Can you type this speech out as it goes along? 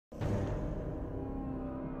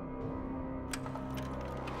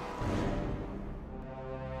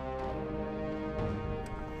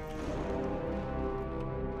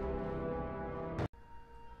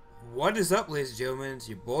What is up, ladies and gentlemen? It's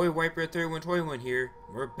your boy Wiper3121 here.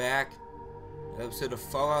 We're back. An episode of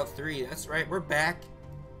Fallout 3. That's right, we're back.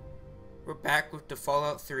 We're back with the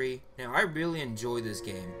Fallout 3. Now, I really enjoy this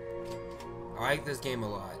game. I like this game a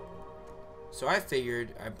lot. So I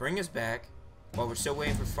figured I'd bring us back while we're still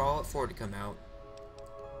waiting for Fallout 4 to come out.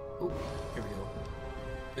 Oh, here we go.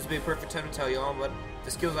 This would be a perfect time to tell y'all what the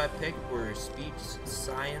skills I picked were speech,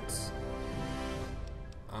 science,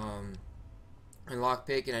 and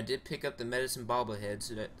lockpick, and I did pick up the medicine bobblehead,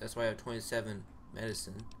 so that's why I have 27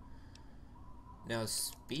 medicine. Now,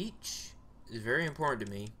 speech is very important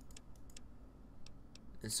to me,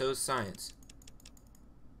 and so is science.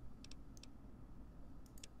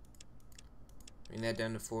 Bring that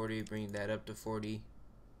down to 40, bring that up to 40,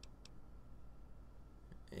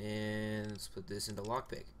 and let's put this into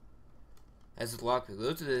lockpick. As with lockpick,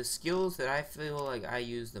 those are the skills that I feel like I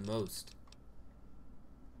use the most.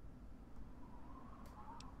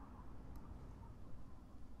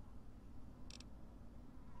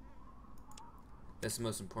 That's the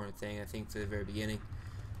most important thing, I think, for the very beginning.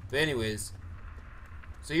 But anyways,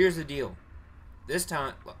 so here's the deal. Last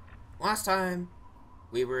time,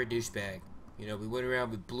 we were a douchebag. You know, we went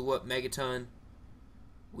around, we blew up Megaton.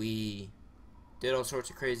 We did all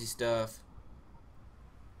sorts of crazy stuff.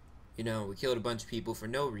 You know, we killed a bunch of people for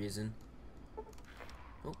no reason.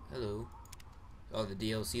 Oh, hello. Oh, the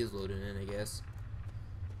DLC is loading in, I guess.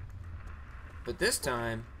 But this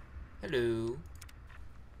time, hello.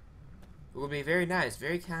 We're gonna be very nice,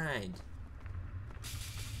 very kind.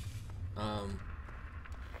 We're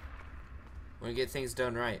gonna get things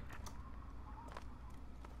done right.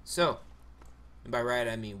 So, and by right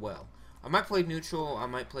I mean well. I might play neutral, I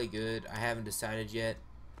might play good. I haven't decided yet.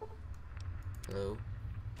 Hello.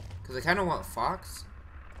 Because I kind of want Fox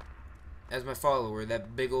as my follower.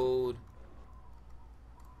 That big old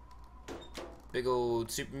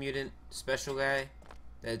super mutant special guy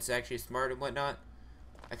that's actually smart and whatnot.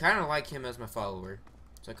 I kind of like him as my follower,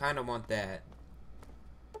 so I kind of want that.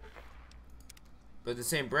 But in the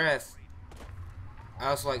same breath, I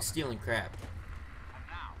also like stealing crap.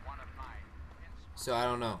 So I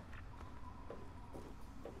don't know.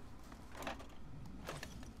 I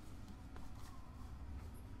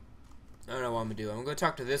don't know what I'm gonna do. I'm gonna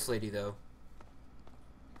talk to this lady though.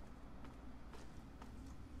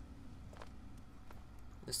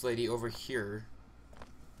 This lady over here.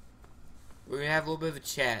 We're gonna have a little bit of a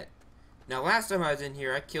chat. Now, last time I was in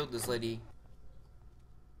here, I killed this lady.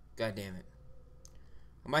 God damn it.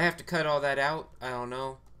 I might have to cut all that out. I don't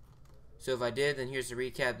know. So if I did, then here's the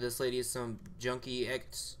recap. This lady is some junkie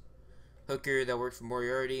ex-hooker that worked for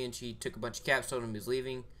Moriarty, and she took a bunch of caps, told him he was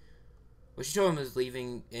leaving. Well, she told him he was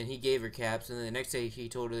leaving, and he gave her caps, and then the next day he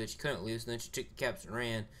told her that she couldn't leave, so then she took the caps and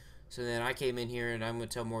ran. So then I came in here, and I'm gonna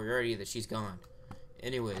tell Moriarty that she's gone.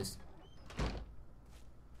 Anyways.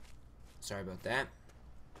 Sorry about that.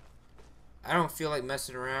 I don't feel like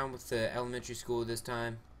messing around with the elementary school this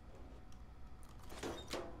time.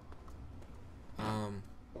 I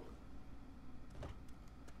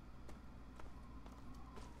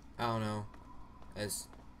don't know.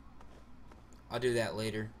 I'll do that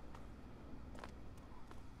later.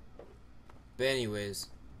 But anyways,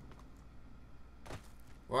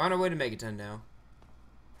 we're on our way to Megaton now.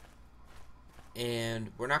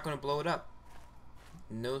 And we're not going to blow it up.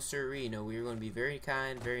 No siree, no, we're going to be very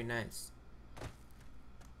kind, very nice.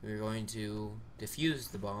 We're going to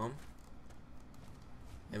defuse the bomb.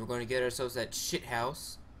 And we're going to get ourselves that shit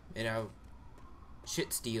house and our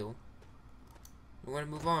shit steel. We're going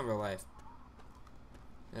to move on with our life.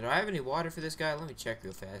 Now, do I have any water for this guy? Let me check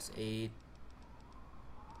real fast. Aid.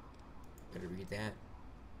 Better read that.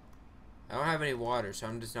 I don't have any water, so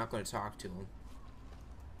I'm just not going to talk to him.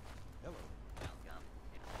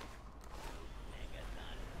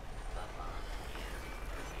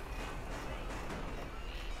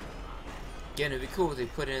 Again, it'd be cool if they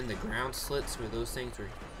put in the ground slits where those things were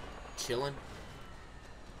chilling.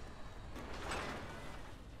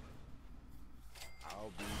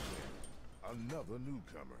 I'll be Den, another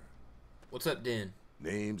newcomer. What's up, Den?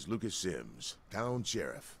 Name's Lucas Sims, town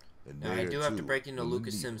sheriff. And Now, I do have to break into the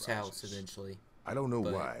Lucas meat Sims' house rises. eventually. I don't know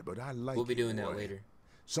why, but I like We'll be you, doing that boy. later.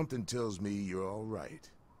 Something tells me you're all right.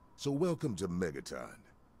 So welcome to Megaton.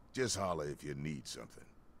 Just holler if you need something.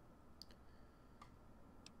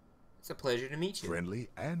 It's a pleasure to meet you. Friendly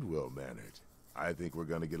and well-mannered. I think we're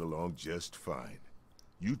gonna get along just fine.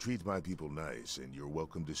 You treat my people nice, and you're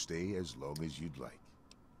welcome to stay as long as you'd like.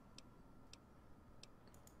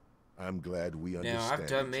 I'm glad we understand.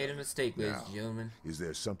 Now, I've made a mistake, ladies and Now, gentlemen. Is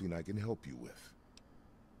there something I can help you with?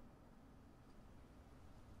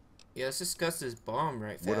 Yeah, let's discuss this bomb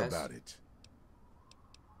right fast. What about it?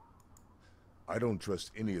 I don't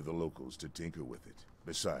trust any of the locals to tinker with it.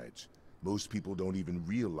 Besides, most people don't even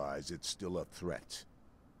realize it's still a threat.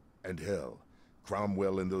 And hell,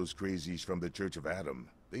 Cromwell and those crazies from the Church of Adam,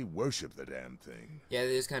 they worship the damn thing. Yeah,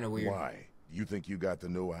 it is kind of weird. Why? You think you got the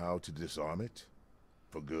know-how to disarm it?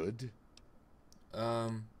 For good?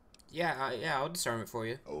 Yeah, I'll disarm it for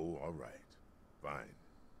you. Oh, all right. Fine.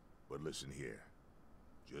 But listen here.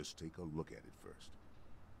 Just take a look at it first.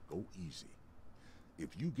 Go easy. If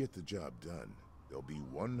you get the job done, there'll be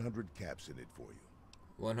 100 caps in it for you.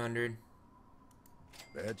 100.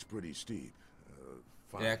 That's pretty steep.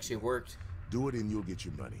 Fine. It actually worked. Do it and you'll get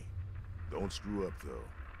your money. Don't screw up, though,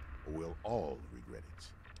 or we'll all regret it.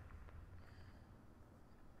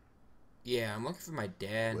 Yeah, I'm looking for my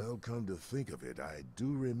dad. Well, come to think of it, I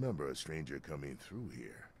do remember a stranger coming through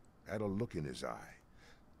here. Had a look in his eye.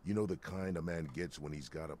 You know the kind a man gets when he's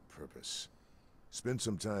got a purpose. Spend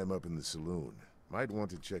some time up in the saloon. Might want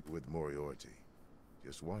to check with Moriarty.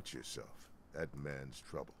 Just watch yourself. That man's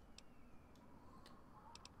trouble.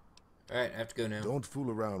 Alright, I have to go now. Don't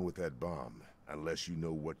fool around with that bomb, unless you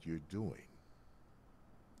know what you're doing.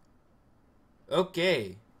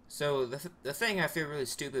 Okay, so the thing I feel really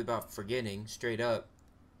stupid about forgetting, straight up,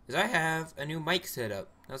 is I have a new mic set up.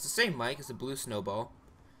 Now, it's the same mic as the Blue Snowball,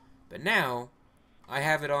 but now I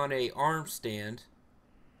have it on a arm stand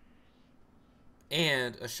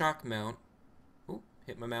and a shock mount. Ooh,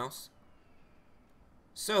 hit my mouse.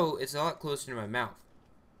 So, it's a lot closer to my mouth.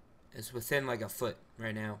 It's within like a foot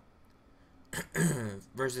right now.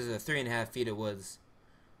 Versus the 3.5 feet it was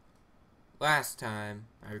last time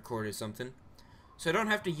I recorded something. So I don't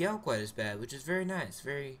have to yell quite as bad, which is very nice.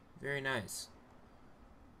 Very, very nice.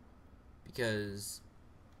 Because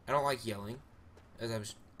I don't like yelling.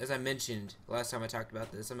 As I mentioned last time I talked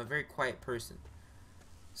about this, I'm a very quiet person.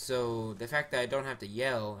 So the fact that I don't have to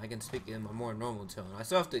yell, I can speak in a more normal tone. I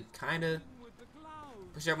still have to kind of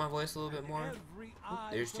push out my voice a little bit more. Oop,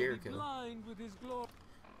 there's Jericho.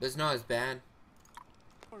 But it's not as bad.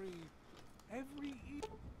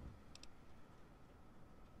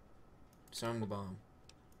 Disarm the bomb.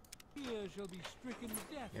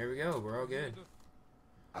 There we go, we're all good.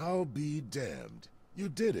 I'll be damned. You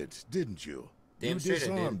did it, didn't you? Damn you straight I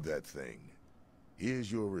did. disarmed that thing.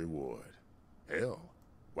 Here's your reward. Hell,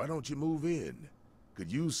 why don't you move in?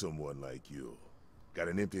 Could use someone like you. Got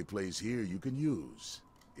an empty place here you can use.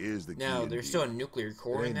 Here's the key. Now, there's still a nuclear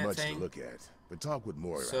core It in ain't that much thing. to look at, but talk with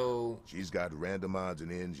Moira. So, she's got random odds and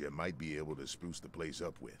ends you might be able to spruce the place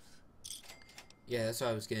up with. yeah, that's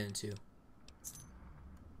what I was getting into.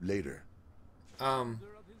 Later. Ooh,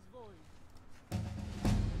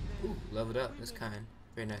 leveled up. That's kind.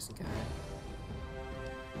 Very nice and kind.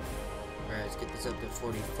 Alright, let's get this up to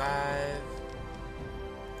 45.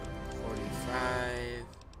 45.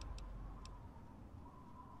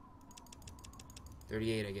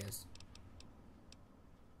 38, I guess.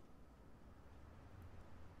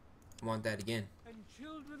 I want that again. And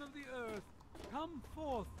children of the earth, come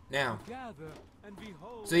forth Now, gather and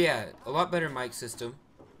behold. so yeah, a lot better mic system.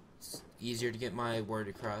 It's easier to get my word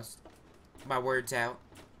across. My words out.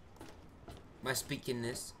 My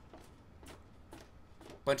speakingness.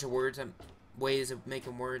 Bunch of words, ways of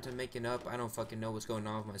making words I'm making up. I don't fucking know what's going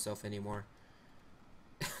on with myself anymore.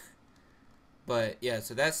 But yeah,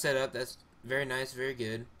 so that's set up. That's very nice, very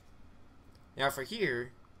good. Now for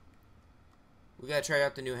here, we gotta try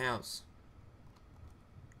out the new house.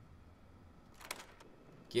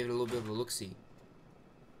 Give it a little bit of a look-see.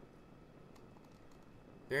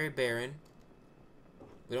 Very barren.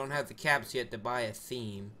 We don't have the caps yet to buy a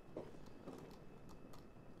theme.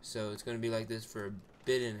 So it's gonna be like this for a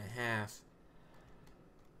bit and a half.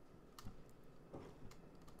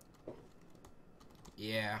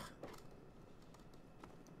 Yeah.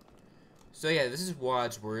 So yeah, this is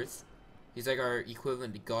Wadsworth. He's like our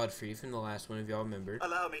equivalent to Godfrey from the last one, if y'all remember.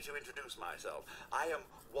 Allow me to introduce myself. I am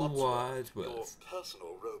Wadsworth, your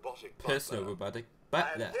personal robotic Personal butler. robotic I am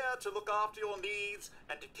butler. here to look after your needs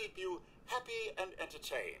and to keep you happy and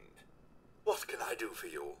entertained. What can I do for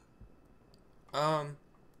you?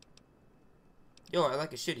 Yo, I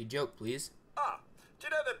like a shitty joke, please. Ah, do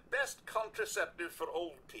you know the best contraceptive for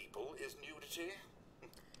old people is nudity?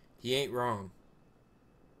 He ain't wrong.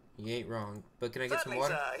 He ain't wrong. But can I get some Certainly,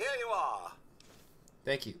 water? sir. Here you are.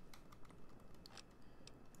 Thank you.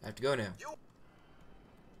 I have to go now. You-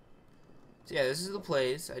 So yeah, this is the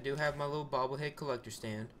place. I do have my little bobblehead collector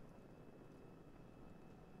stand.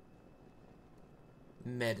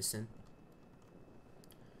 Medicine.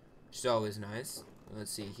 Which is always nice.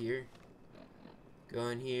 Let's see here. Go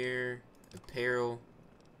in here. Apparel.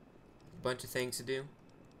 A bunch of things to do.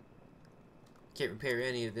 Can't repair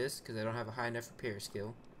any of this because I don't have a high enough repair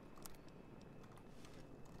skill.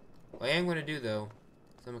 What I am going to do, though,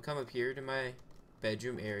 is I'm going to come up here to my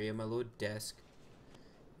bedroom area, my little desk.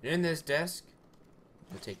 And in this desk,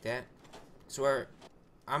 I'm going to take that. So where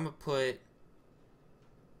I'm going to put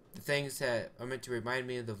the things that are meant to remind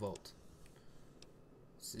me of the vault.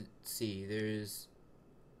 So, let's see, there's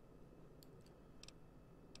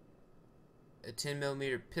a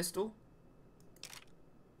 10mm pistol.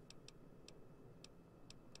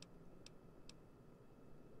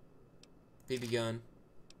 BB gun.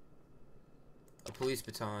 A police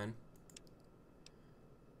baton.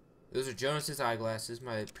 Those are Jonas's eyeglasses.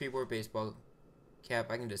 My pre-war baseball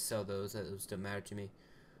cap. I can just sell those. Those don't matter to me.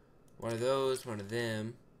 One of those. One of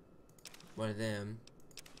them. One of them.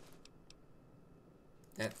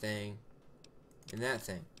 That thing. And that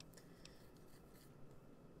thing.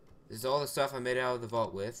 This is all the stuff I made out of the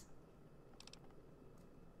vault with.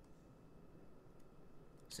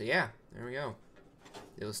 So yeah, there we go.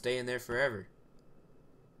 It'll stay in there forever.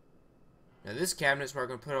 Now this cabinet's where I'm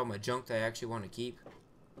going to put all my junk that I actually want to keep.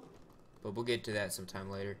 But we'll get to that sometime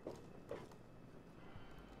later.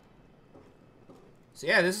 So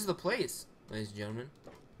yeah, this is the place, ladies and gentlemen.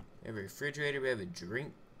 We have a refrigerator, we have a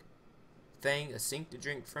drink thing, a sink to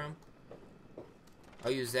drink from.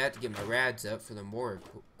 I'll use that to get my rads up for the more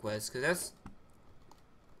quests, because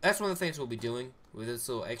that's one of the things we'll be doing with this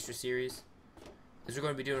little extra series. Is we're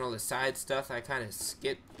going to be doing all the side stuff I kind of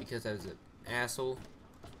skipped because I was an asshole.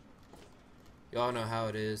 Y'all know how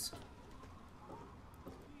it is.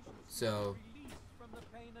 So,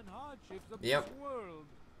 yep.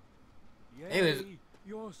 Anyways,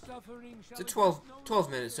 it's a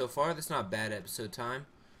 12 minutes so far. That's not bad episode time.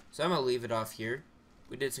 So I'm going to leave it off here.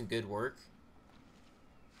 We did some good work.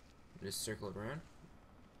 Just circle it around.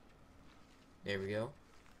 There we go.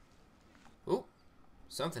 Oop.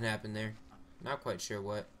 Something happened there. Not quite sure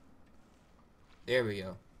what. There we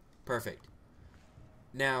go. Perfect.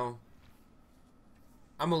 Now,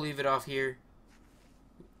 I'm going to leave it off here.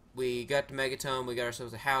 We got the Megaton. We got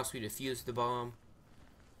ourselves a house. We defused the bomb.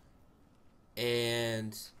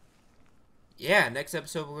 And yeah, next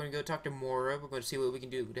episode we're going to go talk to Mora. We're going to see what we can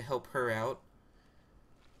do to help her out.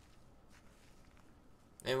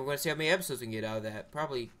 And we're going to see how many episodes we can get out of that.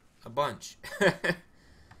 Probably a bunch.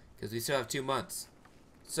 Because we still have 2 months.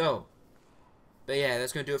 So, but yeah,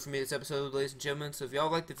 that's going to do it for me this episode, ladies and gentlemen. So if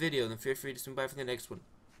y'all like the video, then feel free to swing by for the next one.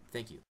 Thank you.